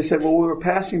 And they said, "Well, we were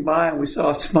passing by and we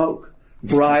saw smoke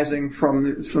rising from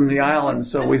the island,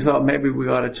 so we thought maybe we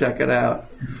ought to check it out."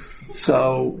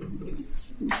 So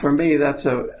for me, that's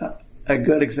a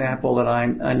good example that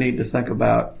I need to think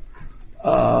about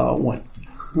when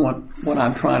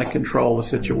I'm trying to control the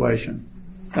situation.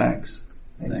 Thanks.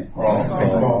 Thanks,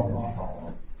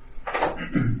 Paul.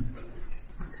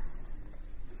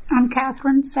 I'm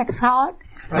Catherine, sexaholic.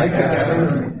 Hi,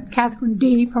 Catherine. Catherine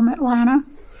D. from Atlanta.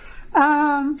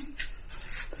 I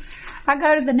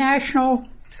go to the national.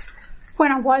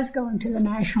 When I was going to the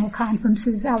national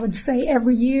conferences, I would say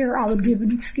every year I would give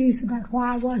an excuse about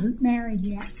why I wasn't married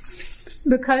yet.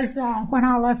 Because when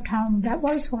I left home, that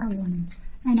was what I wanted.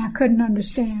 And I couldn't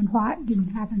understand why it didn't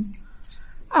happen.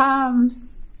 And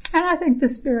I think the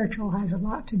spiritual has a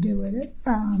lot to do with it.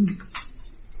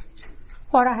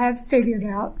 What I have figured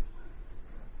out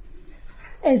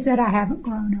is that I haven't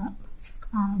grown up.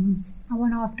 I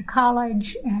went off to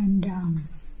college and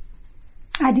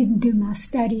I didn't do my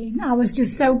studying. I was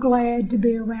just so glad to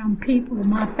be around people.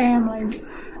 My family,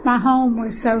 my home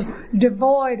was so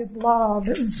devoid of love.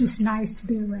 It was just nice to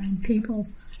be around people.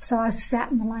 So I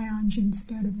sat in the lounge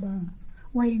instead of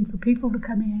waiting for people to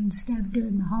come in instead of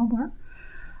doing the homework.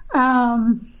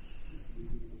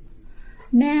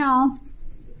 Now,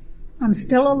 I'm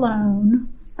still alone.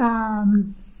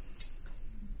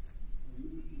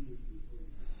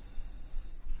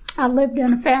 I lived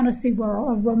in a fantasy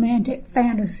world, a romantic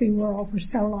fantasy world for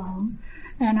so long,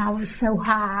 and I was so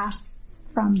high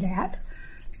from that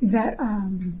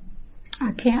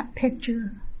I can't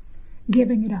picture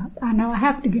giving it up. I know I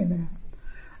have to give it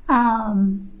up.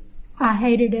 I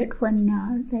hated it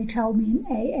when they told me in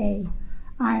AA,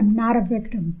 I am not a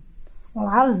victim. Well,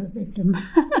 I was a victim.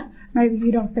 Maybe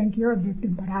you don't think you're a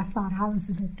victim, but I thought I was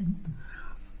a victim.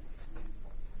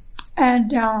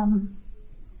 And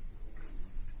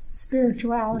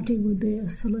spirituality would be a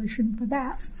solution for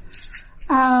that.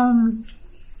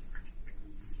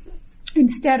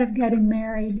 Instead of getting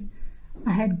married,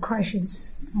 I had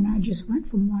crushes, and I just went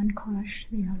from one crush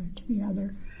to the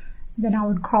other. Then I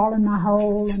would crawl in my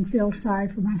hole and feel sorry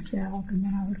for myself, and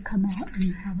then I would come out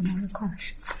and have another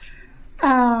crush.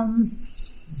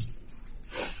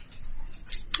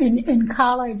 In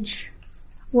college,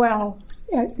 well,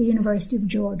 at the University of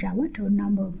Georgia, I went to a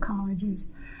number of colleges.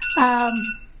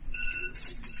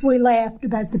 we laughed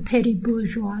about the petty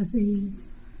bourgeoisie.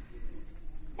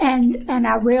 And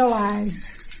I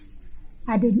realized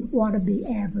I didn't want to be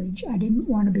average. I didn't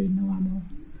want to be normal.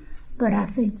 But I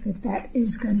think that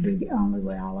is going to be the only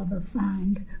way I'll ever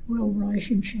find real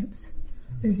relationships,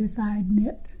 is if I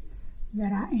admit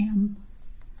that I am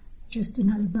just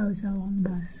another bozo on the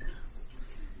bus.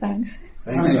 Thanks.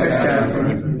 Thanks,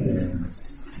 Catherine.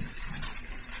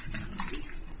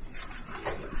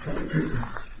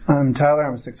 I'm Tyler.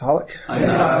 I'm a sexaholic. Hi,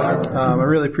 Tyler. I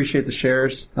really appreciate the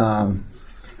shares.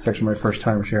 It's actually my first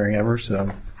time sharing ever, so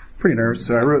I'm pretty nervous.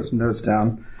 So I wrote some notes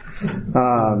down.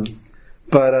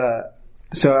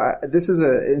 This is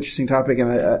an interesting topic,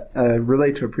 and I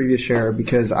relate to a previous share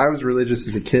because I was religious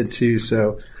as a kid too.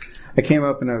 So I came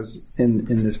up and I was in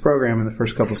this program in the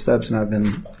first couple steps, and I've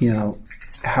been,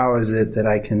 how is it that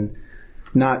I can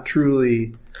not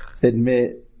truly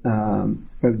admit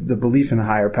the belief in a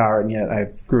higher power, and yet I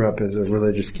grew up as a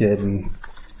religious kid,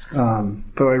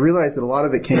 but I realized that a lot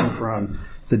of it came from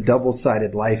the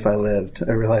double-sided life I lived.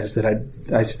 I realized that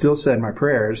I still said my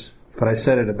prayers, but I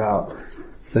said it about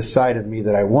the side of me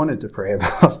that I wanted to pray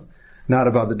about, not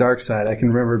about the dark side. I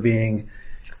can remember being,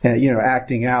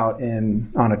 acting out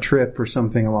on a trip or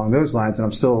something along those lines, and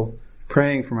I'm still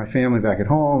praying for my family back at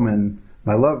home and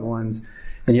my loved ones,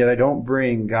 and yet I don't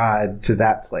bring God to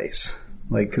that place,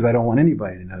 because I don't want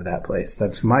anybody to know that place.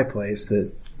 That's my place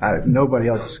that nobody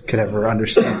else could ever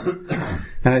understand.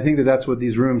 And I think that that's what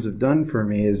these rooms have done for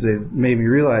me, is they've made me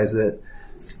realize that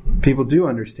people do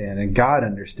understand and God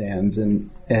understands. And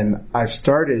I've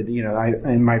started,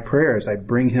 in my prayers, I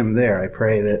bring him there. I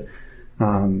pray that,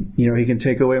 he can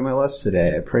take away my lust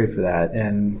today. I pray for that.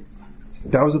 And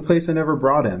that was a place I never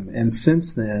brought him. And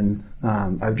since then,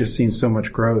 I've just seen so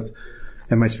much growth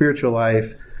in my spiritual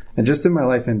life and just in my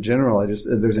life in general.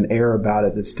 There's an air about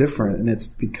it that's different. And it's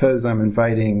because I'm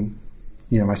inviting,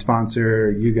 my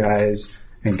sponsor, you guys,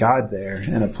 and God there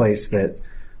in a place that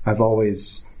I've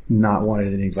always not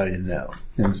wanted anybody to know.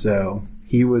 And so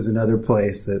he was another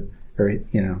place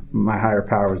my higher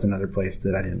power was another place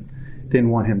that I didn't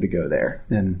want him to go there.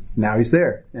 And now he's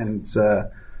there, and it's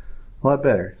a lot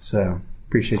better. So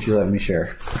appreciate you letting me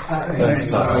share.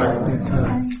 Thanks, Tyler.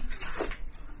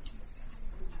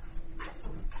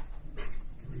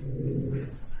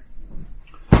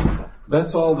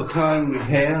 That's all the time we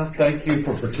have. Thank you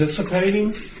for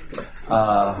participating.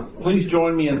 Please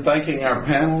join me in thanking our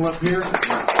panel up here.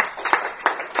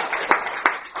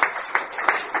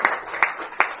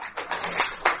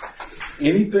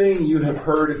 Anything you have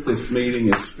heard at this meeting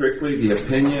is strictly the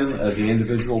opinion of the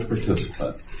individual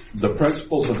participant. The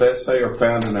principles of SA are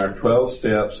found in our 12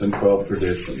 steps and 12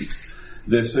 traditions.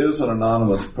 This is an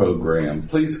anonymous program.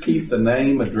 Please keep the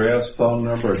name, address, phone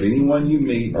number of anyone you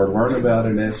meet or learn about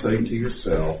in SA to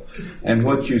yourself. And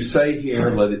what you say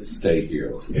here, let it stay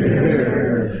here.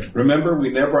 Remember, we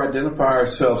never identify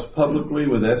ourselves publicly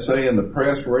with SA in the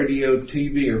press, radio,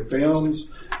 TV, or films.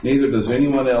 Neither does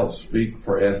anyone else speak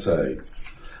for SA.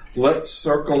 Let's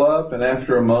circle up, and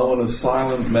after a moment of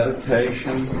silent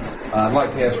meditation, I'd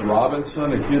like to ask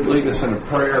Robinson if you'd lead us in a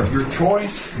prayer of your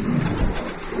choice.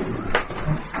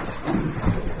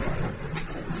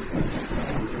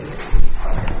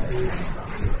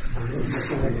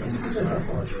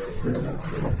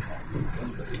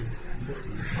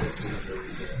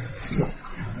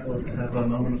 Let's have a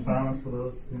moment of silence for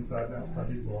those inside and outside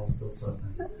these walls still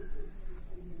suffering.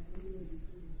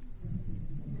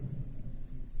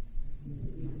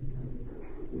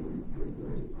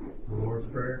 The Lord's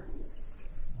Prayer.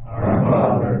 Our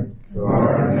Father, who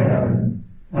art in heaven,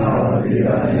 hallowed be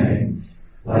thy name.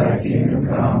 Thy kingdom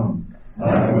come,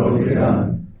 thy will be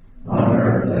done, on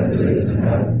earth as it is in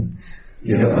heaven.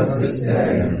 Give us this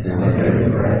day our daily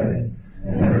bread,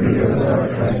 and forgive us our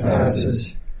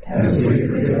trespasses, as we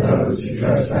forgive those who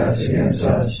trespass against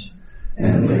us.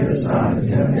 And lead us not into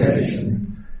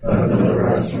temptation, but deliver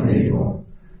us from evil.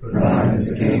 For thine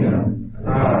is the kingdom, the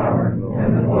power,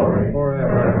 and the glory,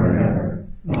 forever and ever.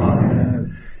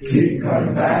 Amen. Keep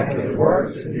coming back to the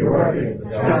works if you're working.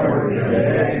 Tell her every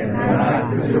day and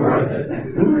night because you're worth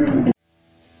it.